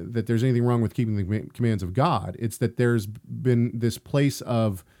there's anything wrong with keeping the commands of God. It's that there's been this place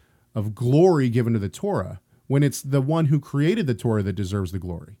of glory given to the Torah when it's the one who created the Torah that deserves the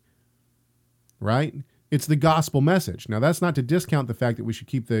glory. Right? It's the gospel message. Now, that's not to discount the fact that we should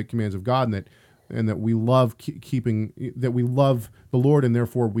keep the commands of God and that we love that we love the Lord and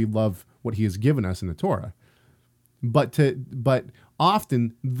therefore we love what he has given us in the Torah. But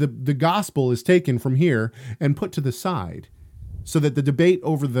often the gospel is taken from here and put to the side so that the debate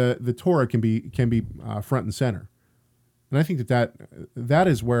over the Torah can be front and center. And I think that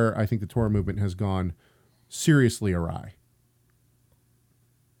is where I think the Torah movement has gone seriously awry.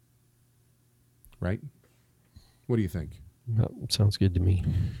 Right? What do you think? No, sounds good to me.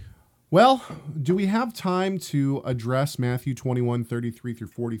 Well, do we have time to address Matthew 21:33 through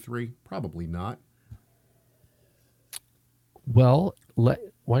 43? Probably not. Well,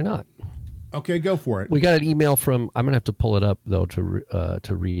 why not? Okay, go for it. We got an email from, I'm going to have to pull it up, though,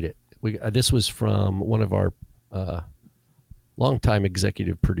 to read it. This was from one of our longtime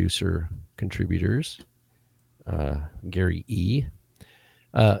executive producer contributors, Gary E.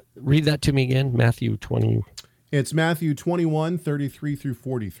 Read that to me again, Matthew 20. It's Matthew 21:33 through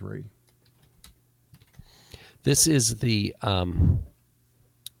 43. This is the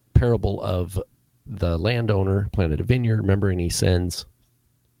parable of the landowner planted a vineyard, remember, and he sends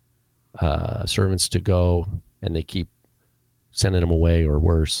servants to go, and they keep sending him away or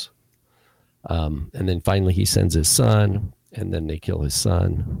worse. And then finally he sends his son, and then they kill his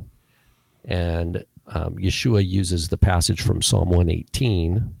son. And Yeshua uses the passage from Psalm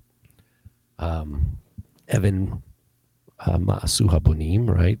 118, Evan Ma'asuhabonim,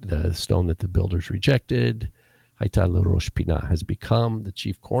 right? The stone that the builders rejected. Haita L'Rosh Pinah has become the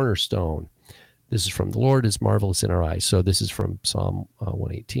chief cornerstone. This is from the Lord, is marvelous in our eyes. So this is from Psalm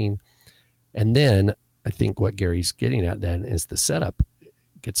 118. And then I think what Gary's getting at then is the setup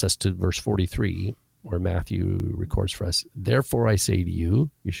gets us to verse 43, where Matthew records for us. Therefore I say to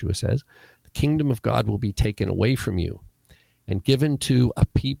you, Yeshua says, the kingdom of God will be taken away from you and given to a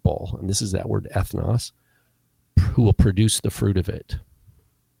people, and this is that word ethnos, who will produce the fruit of it.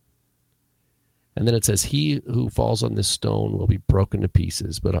 And then it says, he who falls on this stone will be broken to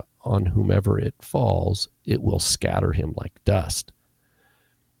pieces, but on whomever it falls, it will scatter him like dust.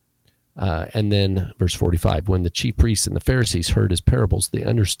 And then verse 45, when the chief priests and the Pharisees heard his parables, they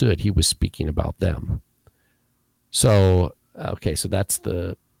understood he was speaking about them. So, okay, so that's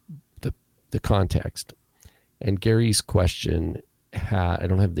the context. And Gary's question, I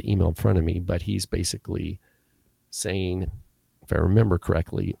don't have the email in front of me, but he's basically saying, if I remember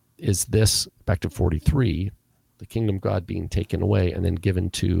correctly, is this, back to 43, the kingdom of God being taken away and then given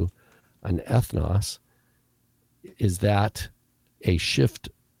to an ethnos, is that a shift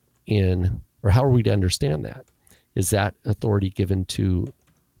in, or how are we to understand that? Is that authority given to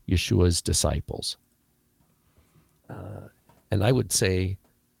Yeshua's disciples? And I would say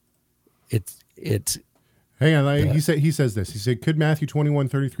it's Hang on, he says this. He said, could Matthew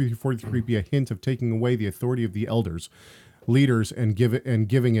 21:33-43 be a hint of taking away the authority of the elders, leaders, and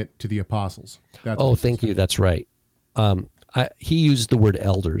giving it to the apostles? Thank you. That's right. He used the word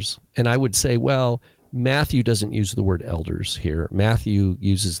elders, and I would say, well, Matthew doesn't use the word elders here. Matthew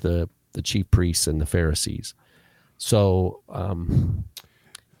uses the chief priests and the Pharisees. So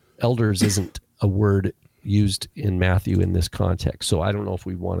elders isn't a word used in Matthew in this context. So I don't know if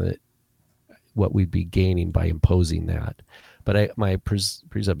we want to, what we'd be gaining by imposing that. But my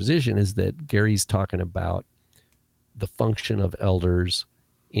presupposition is that Gary's talking about the function of elders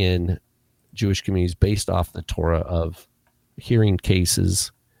in Jewish communities based off the Torah of hearing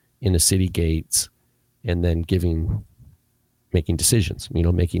cases in the city gates and then making decisions,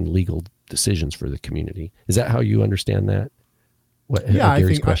 making legal decisions for the community. Is that how you understand that?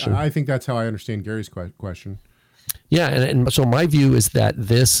 I think that's how I understand Gary's question. Yeah. And so my view is that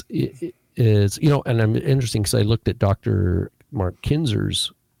this is, and I'm interesting because I looked at Dr. Mark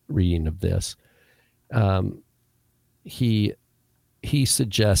Kinzer's reading of this. He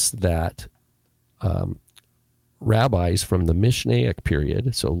suggests that rabbis from the Mishnaic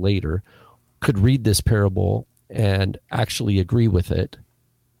period, so later, could read this parable and actually agree with it,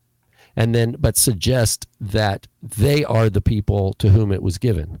 but suggest that they are the people to whom it was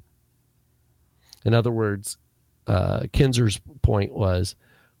given. In other words, Kinzer's point was,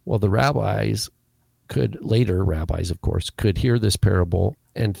 well, the rabbis, of course, could hear this parable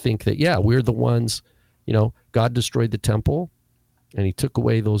and think that, yeah, we're the ones, God destroyed the temple and he took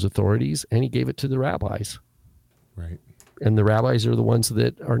away those authorities and he gave it to the rabbis. Right. And the rabbis are the ones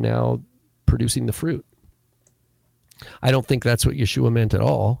that are now producing the fruit. I don't think that's what Yeshua meant at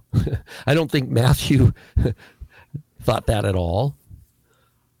all. I don't think Matthew thought that at all.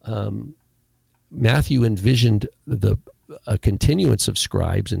 Matthew envisioned a continuance of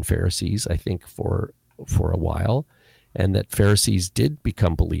scribes and Pharisees, I think, for a while, and that Pharisees did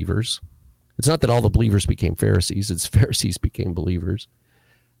become believers. It's not that all the believers became Pharisees, it's Pharisees became believers.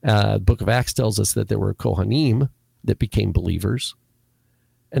 The book of Acts tells us that there were Kohanim that became believers,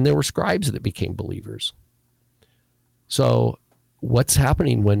 and there were scribes that became believers. So what's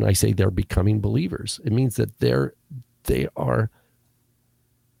happening when I say they're becoming believers? It means that they are,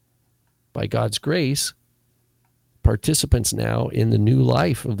 by God's grace, participants now in the new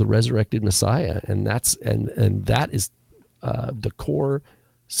life of the resurrected Messiah, and that is the core,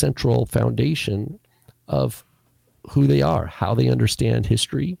 central foundation of who they are, how they understand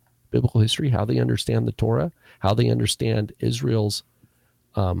history, biblical history, how they understand the Torah, how they understand Israel's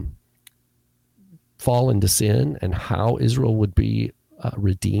fall into sin, and how Israel would be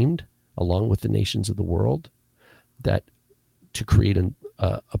redeemed along with the nations of the world, that to create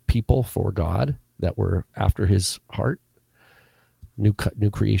a people for God that were after his heart, new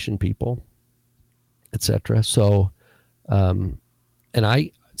creation people, etc. So, and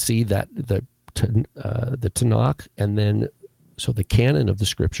I see that the Tanakh, and then so the canon of the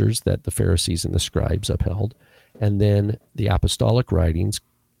scriptures that the Pharisees and the scribes upheld, and then the apostolic writings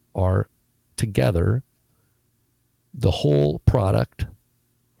are together the whole product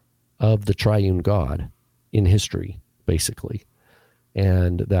of the triune God in history, basically,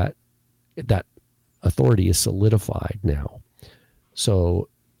 and that authority is solidified now. So,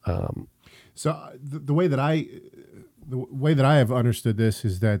 the way that I have understood this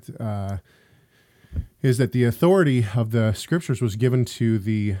is that the authority of the scriptures was given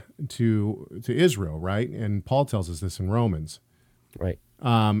to Israel, right? And Paul tells us this in Romans, right?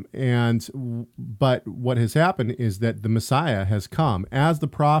 But what has happened is that the Messiah has come, as the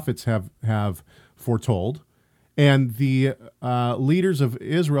prophets have foretold, and the leaders of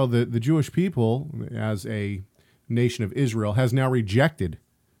Israel, the Jewish people, as a nation of Israel, has now rejected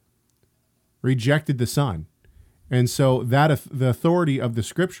the Son. And so that the authority of the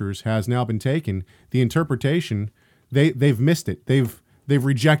scriptures has now been taken. The interpretation, they've missed it. They've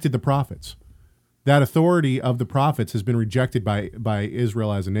rejected the prophets. That authority of the prophets has been rejected by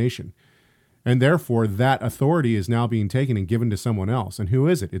Israel as a nation. And therefore, that authority is now being taken and given to someone else. And who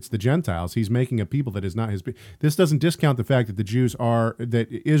is it? It's the Gentiles. He's making a people that is not his. This doesn't discount the fact that that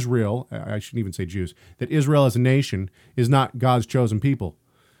Israel, I shouldn't even say Jews, that Israel as a nation is not God's chosen people.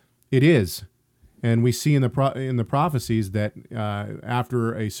 It is. And we see in the prophecies that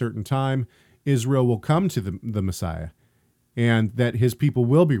after a certain time, Israel will come to the Messiah, and that his people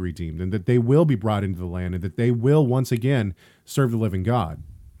will be redeemed, and that they will be brought into the land, and that they will once again serve the living God.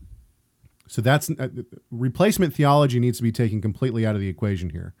 So that's replacement theology needs to be taken completely out of the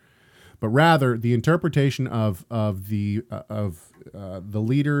equation here, but rather the interpretation of the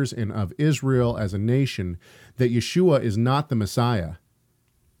leaders and of Israel as a nation that Yeshua is not the Messiah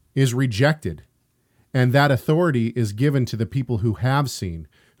is rejected. And that authority is given to the people who have seen,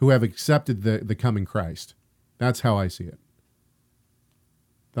 who have accepted the coming Christ. That's how I see it.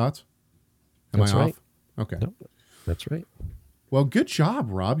 Thoughts? Am That's I right. off? Okay. No, that's right. Well, good job,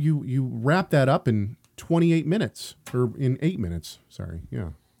 Rob. You wrapped that up in 28 minutes, or in 8 minutes. Sorry. Yeah.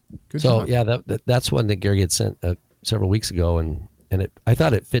 Good So job. yeah, that's one that Gary had sent several weeks ago, and I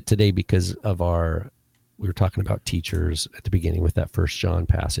thought it fit today because of we were talking about teachers at the beginning with that First John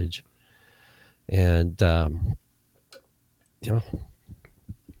passage, and you know.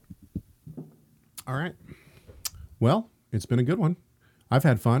 All right. Well, it's been a good one. I've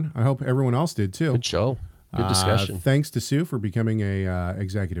had fun. I hope everyone else did too. Good show. Good discussion. Thanks to Sue for becoming a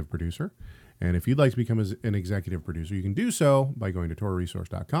executive producer. And if you'd like to become an executive producer, you can do so by going to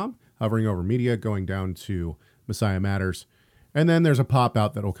TorahResource.com, hovering over media, going down to Messiah Matters, and then there's a pop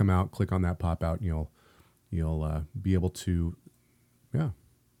out that'll come out. Click on that pop out, and you'll be able to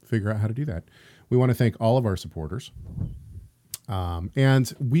figure out how to do that. We want to thank all of our supporters.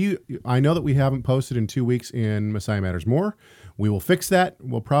 And I know that we haven't posted in 2 weeks in Messiah Matters More. We will fix that.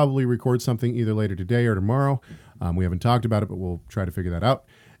 We'll probably record something either later today or tomorrow. We haven't talked about it, but we'll try to figure that out.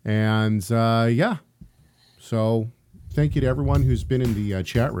 And so thank you to everyone who's been in the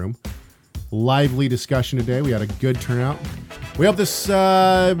chat room. Lively discussion today. We had a good turnout. We hope this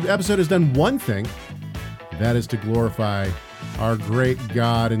episode has done one thing. That is to glorify our great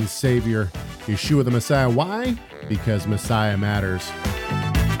God and Savior, Yeshua the Messiah. Why? Because Messiah matters.